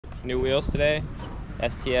new wheels today,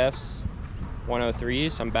 STFs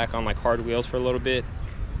 103s. I'm back on like hard wheels for a little bit.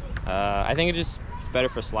 I think it's better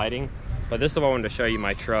for sliding, but this is what I wanted to show you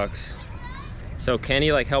my trucks. So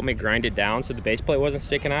Kenny like helped me grind it down so the base plate wasn't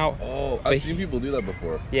sticking out. Oh, I've seen people do that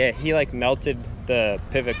before. Yeah, he like melted the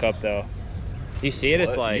pivot cup though. Do you see it? What?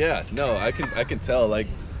 It's like, yeah, no, I can tell like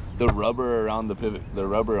the rubber around the pivot, the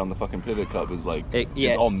rubber on the fucking pivot cup is like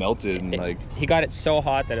it's all melted and like he got it so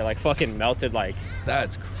hot that it like fucking melted. Like,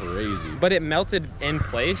 that's crazy. But it melted in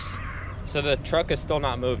place, so the truck is still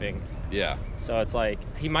not moving. Yeah. So it's like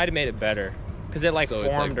he might have made it better because it like so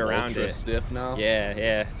formed it's like around ultra it. Stiff now.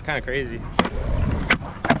 Yeah, it's kind of crazy.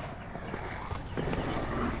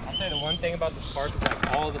 The one thing about this park is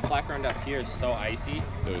like all the flat ground up here is so icy.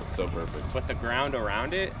 Dude, it's so perfect. But the ground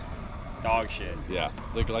around it, dog shit. Yeah,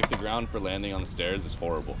 like the ground for landing on the stairs is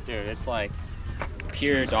horrible. Dude, it's like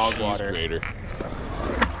pure dog water. Grader.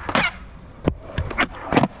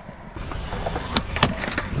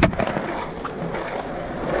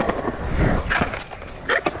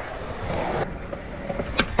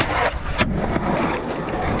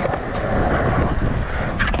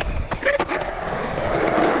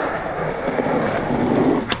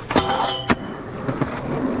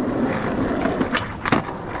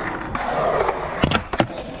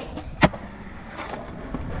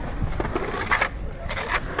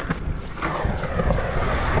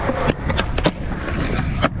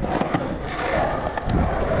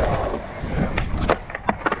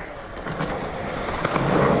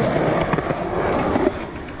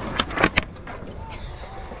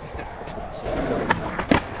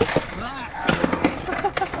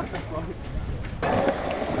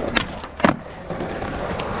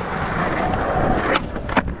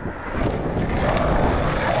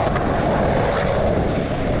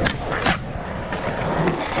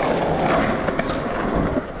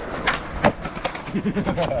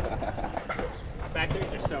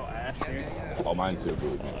 Factories are so ass, dude. Oh, mine too,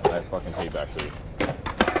 dude. I fucking hate back three.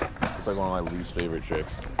 It's like one of my least favorite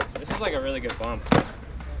tricks. This is like a really good bump.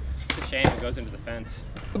 It's a shame it goes into the fence.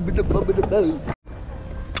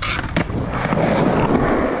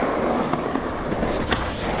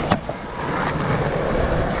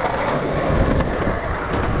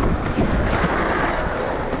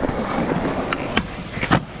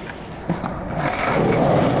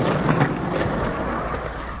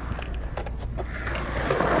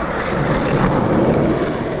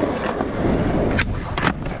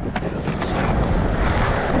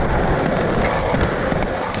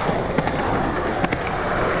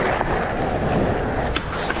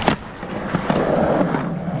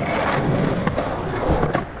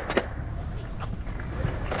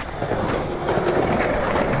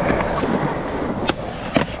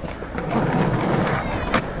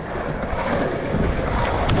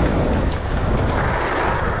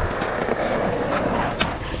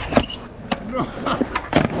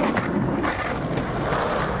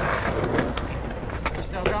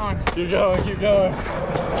 Keep going, keep going.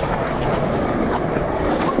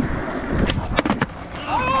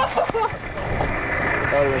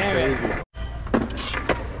 That was crazy.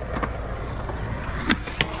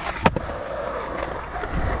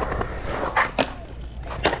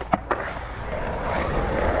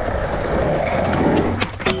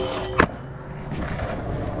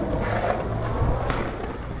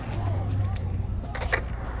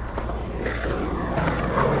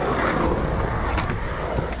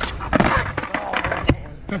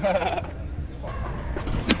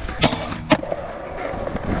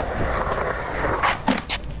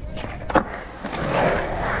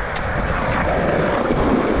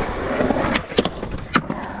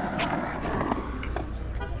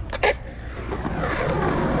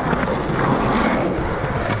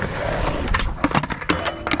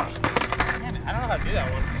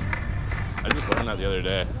 I just learned that the other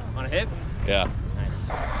day. On a hip? Yeah. Nice.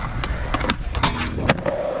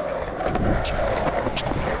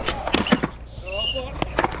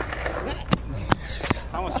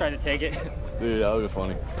 I almost tried to take it. Dude, that would be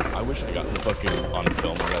funny. I wish I got the fucking on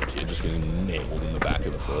film of that kid just getting nailed in the back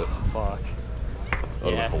of the foot. Fuck. That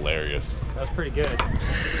would have been hilarious. That was pretty good.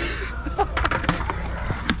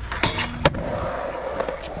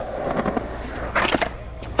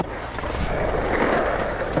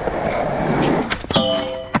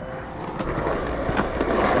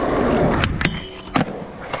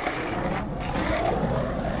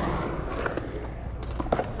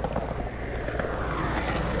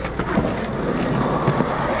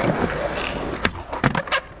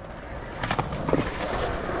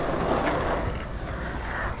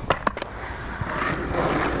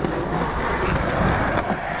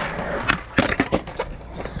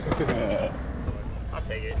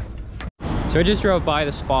 So I just drove by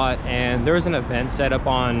the spot and there was an event set up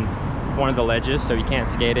on one of the ledges, so you can't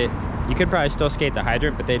skate it. You could probably still skate the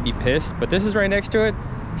hydrant, but they'd be pissed. But this is right next to it.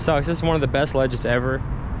 Sucks. This is one of the best ledges ever.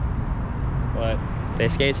 But they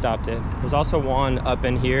skate stopped it. There's also one up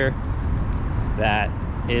in here that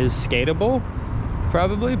is skatable,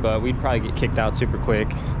 probably, but we'd probably get kicked out super quick.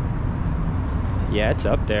 Yeah, it's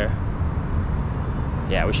up there.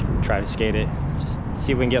 Yeah, we should try to skate it. Just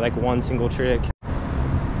see if we can get like one single trick.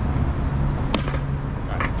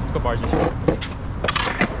 Alright, let's go barge this way.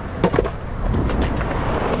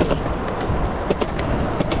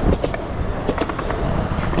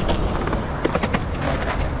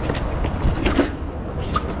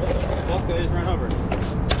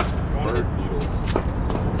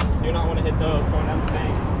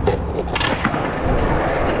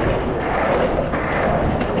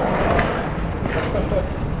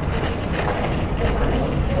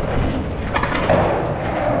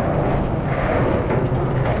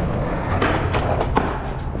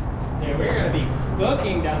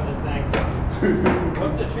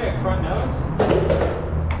 What's the trick? Front nose?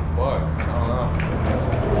 Fuck, I don't know.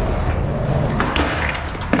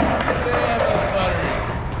 Damn, that's buttery.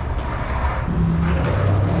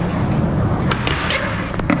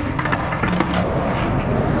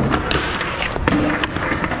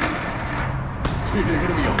 Dude, you're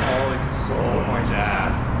gonna be hauling so much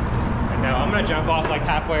ass. I know, I'm gonna jump off like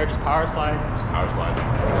halfway or just power slide. Just power slide.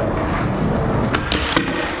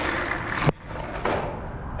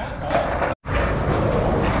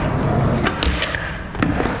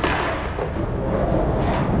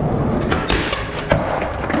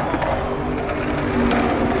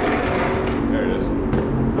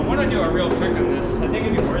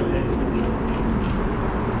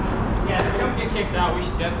 We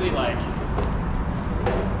should definitely like,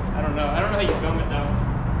 I don't know how you film it though.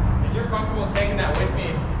 If you're comfortable taking that with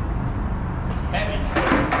me, it's heavy.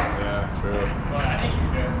 Yeah, true. But I think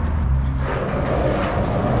you're good.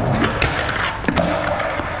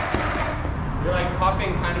 You're like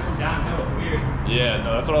popping kind of from downhill, it's weird. Yeah,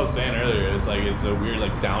 no, that's what I was saying earlier. It's like, it's a weird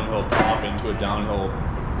like downhill pop into a downhill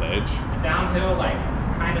ledge. A downhill, like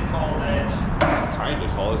kind of tall ledge. Kind of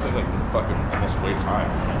tall, this thing's like fucking almost waist high.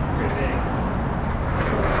 Pretty big.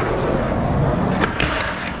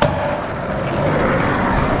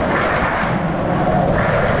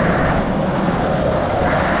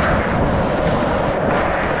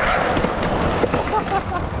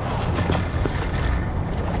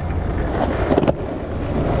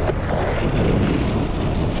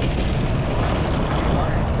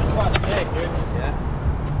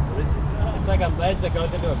 Like a ledge that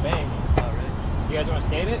goes into a bank. Oh, really? You guys want to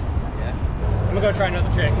skate it? Yeah. I'm gonna go try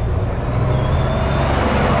another trick.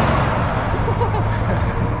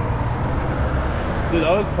 Dude,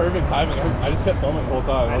 that was perfect timing. I just kept filming the whole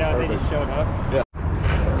time. I know, they just showed up. Yeah.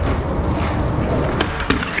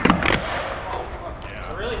 Yeah.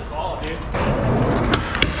 They're really tall, dude.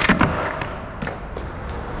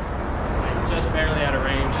 I'm just barely out of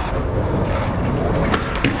range.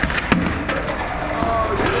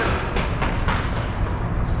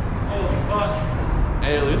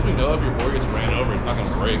 Hey, at least we know if your board gets ran over, it's not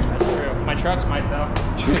gonna break. That's true. My trucks might though.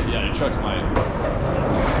 Yeah, your trucks might.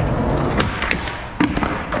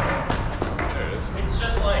 There it is. It's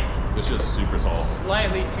just like... It's just super tall.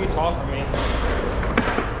 Slightly too tall for me.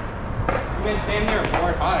 You been standing there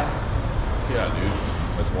board high. Yeah, dude.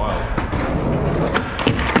 That's wild.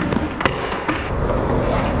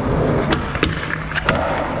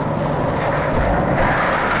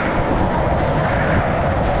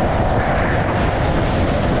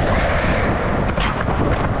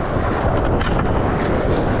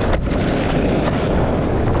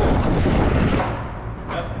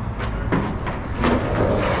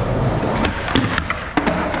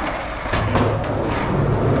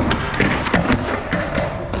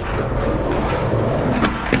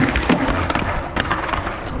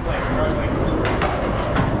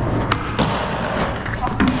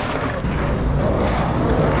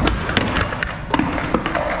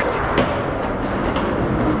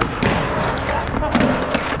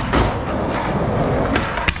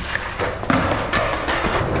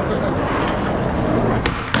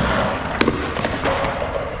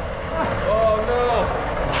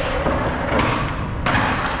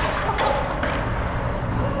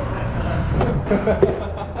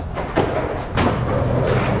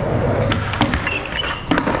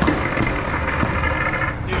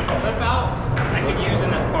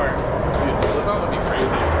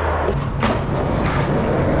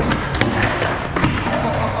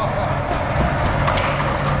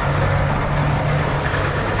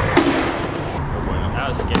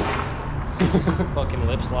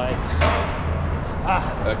 slide.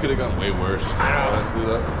 That could have gone way worse. I know. Honestly,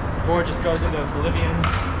 though. Board just goes into oblivion.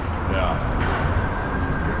 Yeah.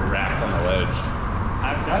 You're racked on the ledge.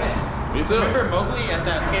 I've done it. Me too. Remember Mowgli at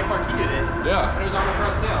that skate park? He did it. Yeah. But it was on the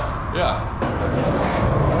front tail. Yeah.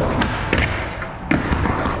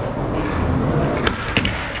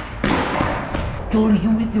 Go to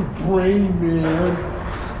you with your brain, man.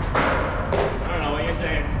 I don't know what you're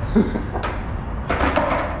saying.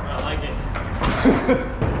 I like it.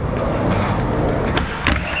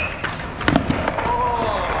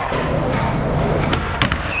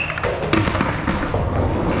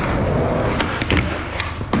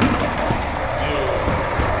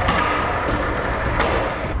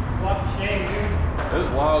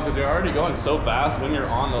 Because you're already going so fast when you're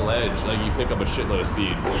on the ledge, like you pick up a shitload of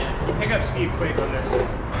speed. Yeah, you pick up speed quick on this.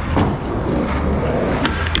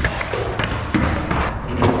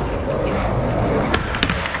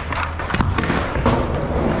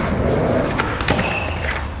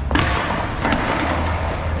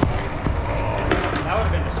 That would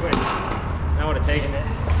have been the switch. I would have taken it.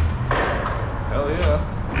 Hell yeah.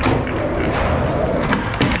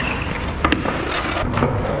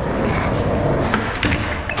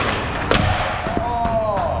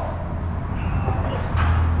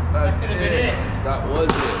 That was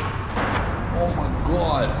it. Oh my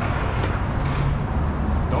god.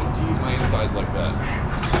 Don't tease my insides like that.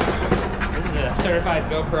 This is a certified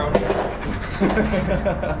GoPro.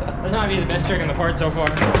 This might be the best trick on the part so far.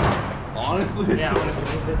 Honestly? Yeah, honestly.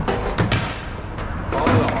 It's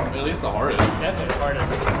probably at least the hardest. Definitely the hardest.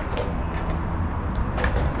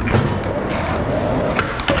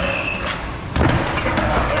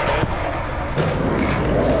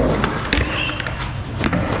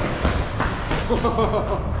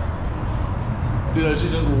 Dude, that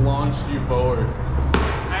shit just launched you forward.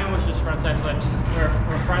 I almost just frontside flipped. Or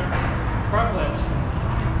front flipped.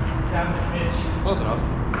 Down this bitch. Close enough.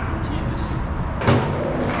 Jesus.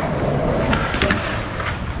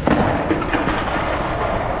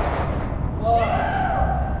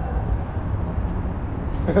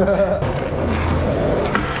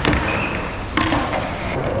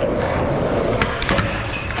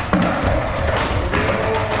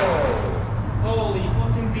 Holy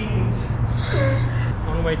fucking beans.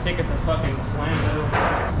 One-way ticket to fucking slam though.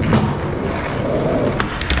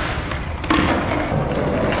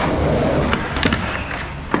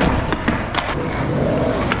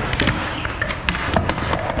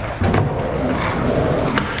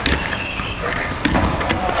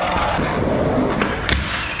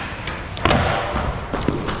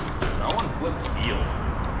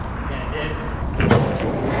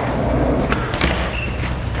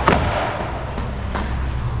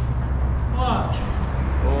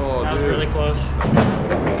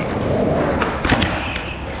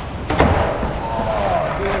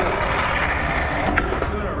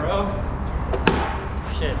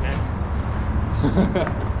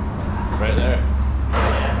 Right there.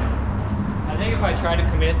 Yeah. I think if I tried to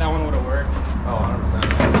commit, that one would have worked. Oh, 100%.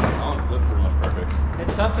 That one flipped pretty much perfect.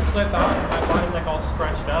 It's tough to flip out. My body's like all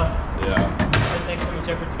scrunched up. Yeah. It takes so much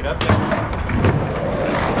effort to get up there.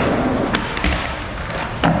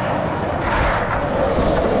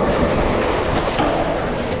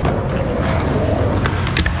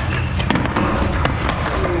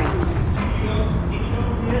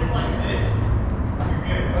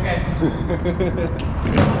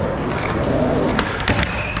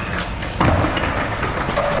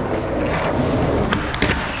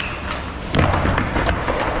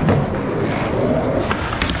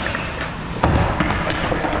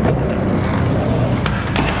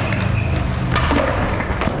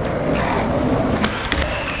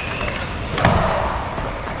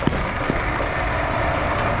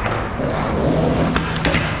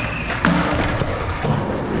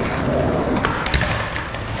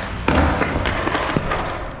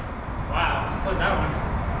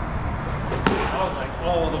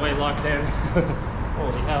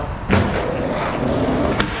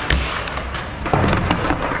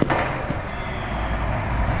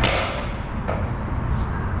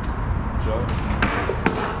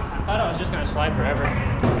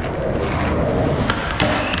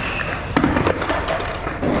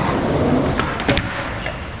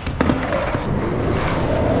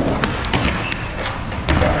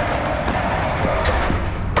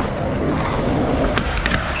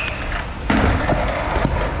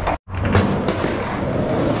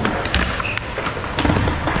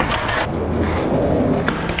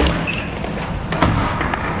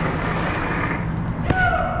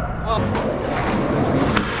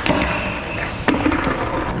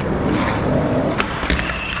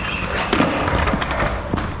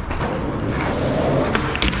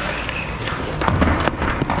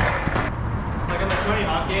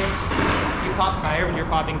 higher when you're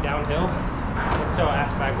popping downhill. It's so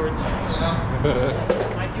ass backwards.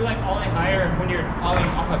 Like you like ollie higher when you're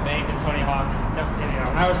ollieing off a bank in Tony Hawk. You know,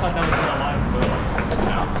 and I always thought that was real life, but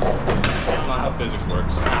no, that's not how physics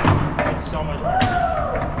works. It's so much better.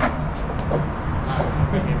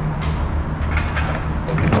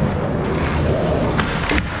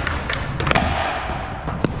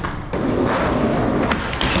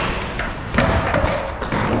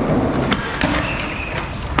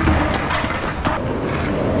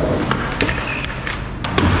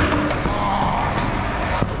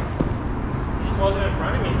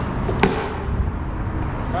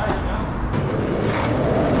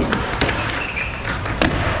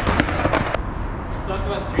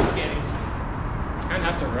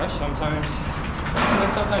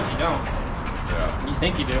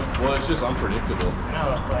 It's unpredictable.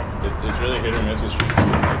 No, it's like it's really hit or miss with street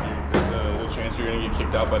skating. Like there's a chance you're gonna get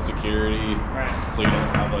kicked out by security. Right. So you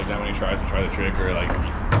don't have like that many tries to try the trick or like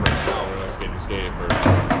we're like skate for a long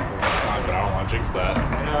time, but I don't want to jinx that. I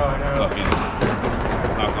know. Fucking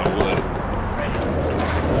knock on wood. Right.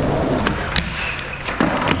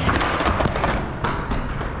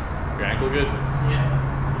 Your ankle good? Yeah.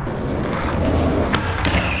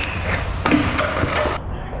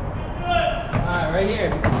 Alright, right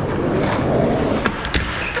here.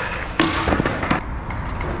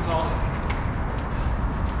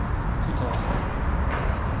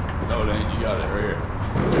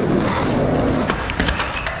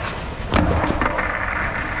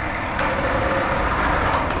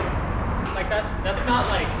 That's not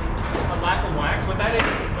like a lack of wax. What that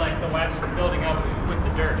is like the wax building up with the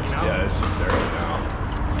dirt, you know? Yeah, it's just dirt now.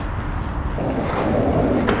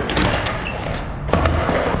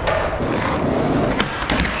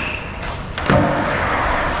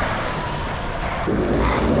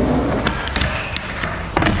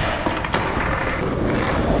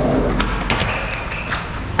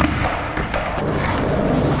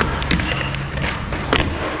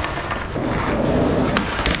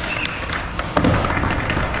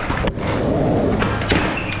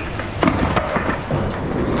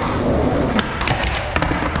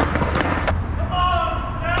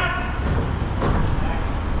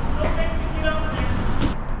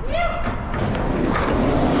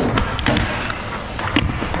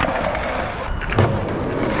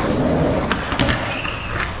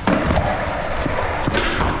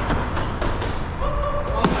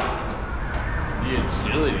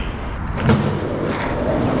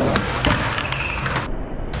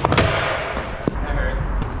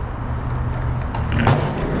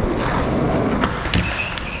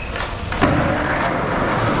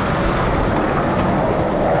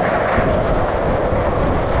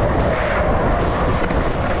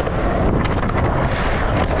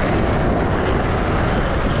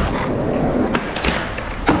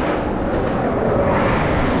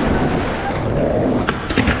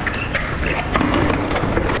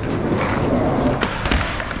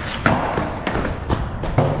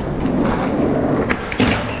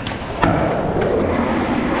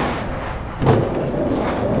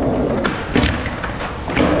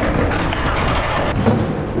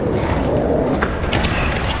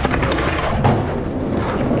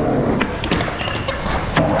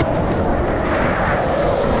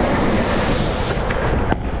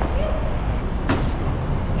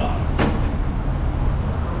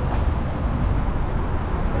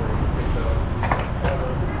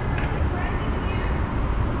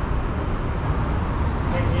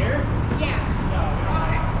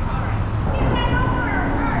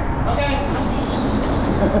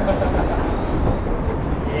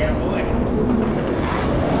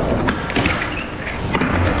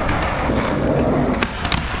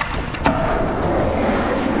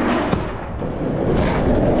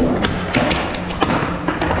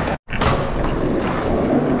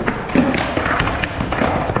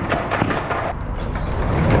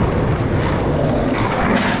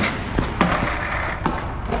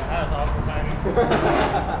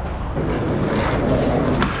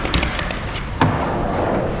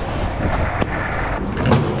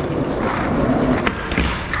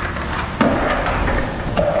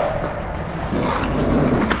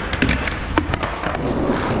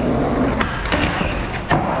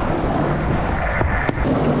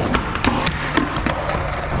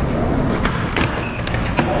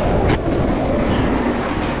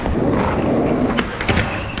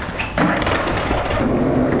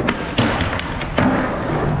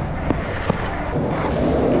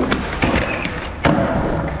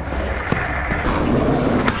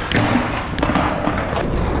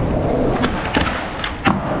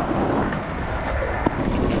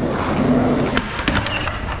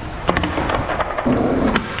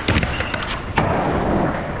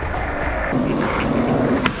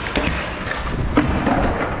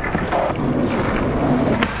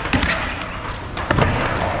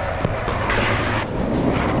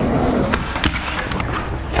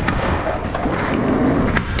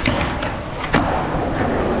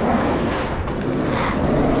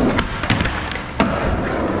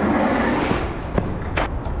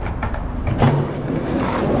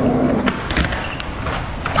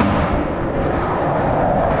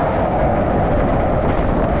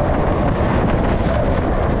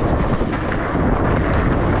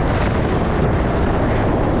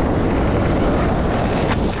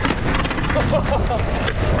 Yeah,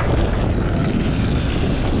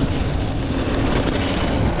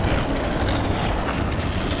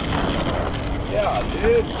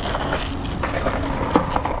 dude.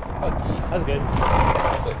 That's good.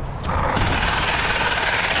 Sick.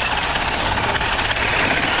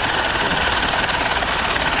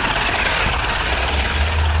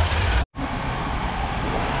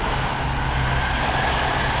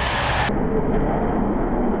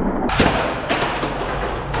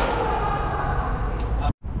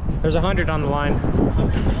 There's 100 on the line.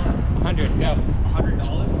 100, go. $100?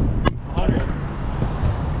 100.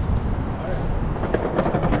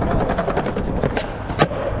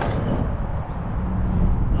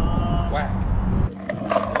 Whack.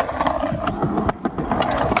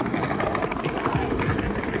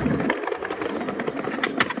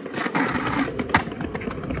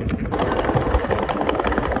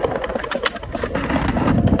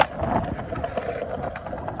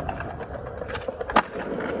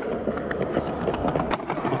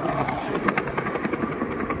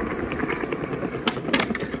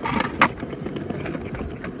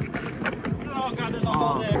 Oh god, there's a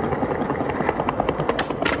hole there.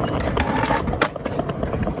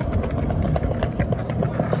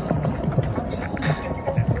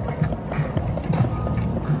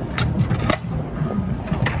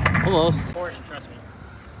 Almost. Trust me.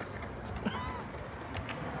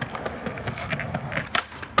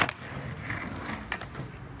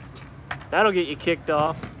 That'll get you kicked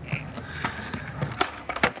off.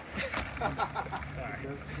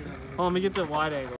 Oh, let me get the wide angle.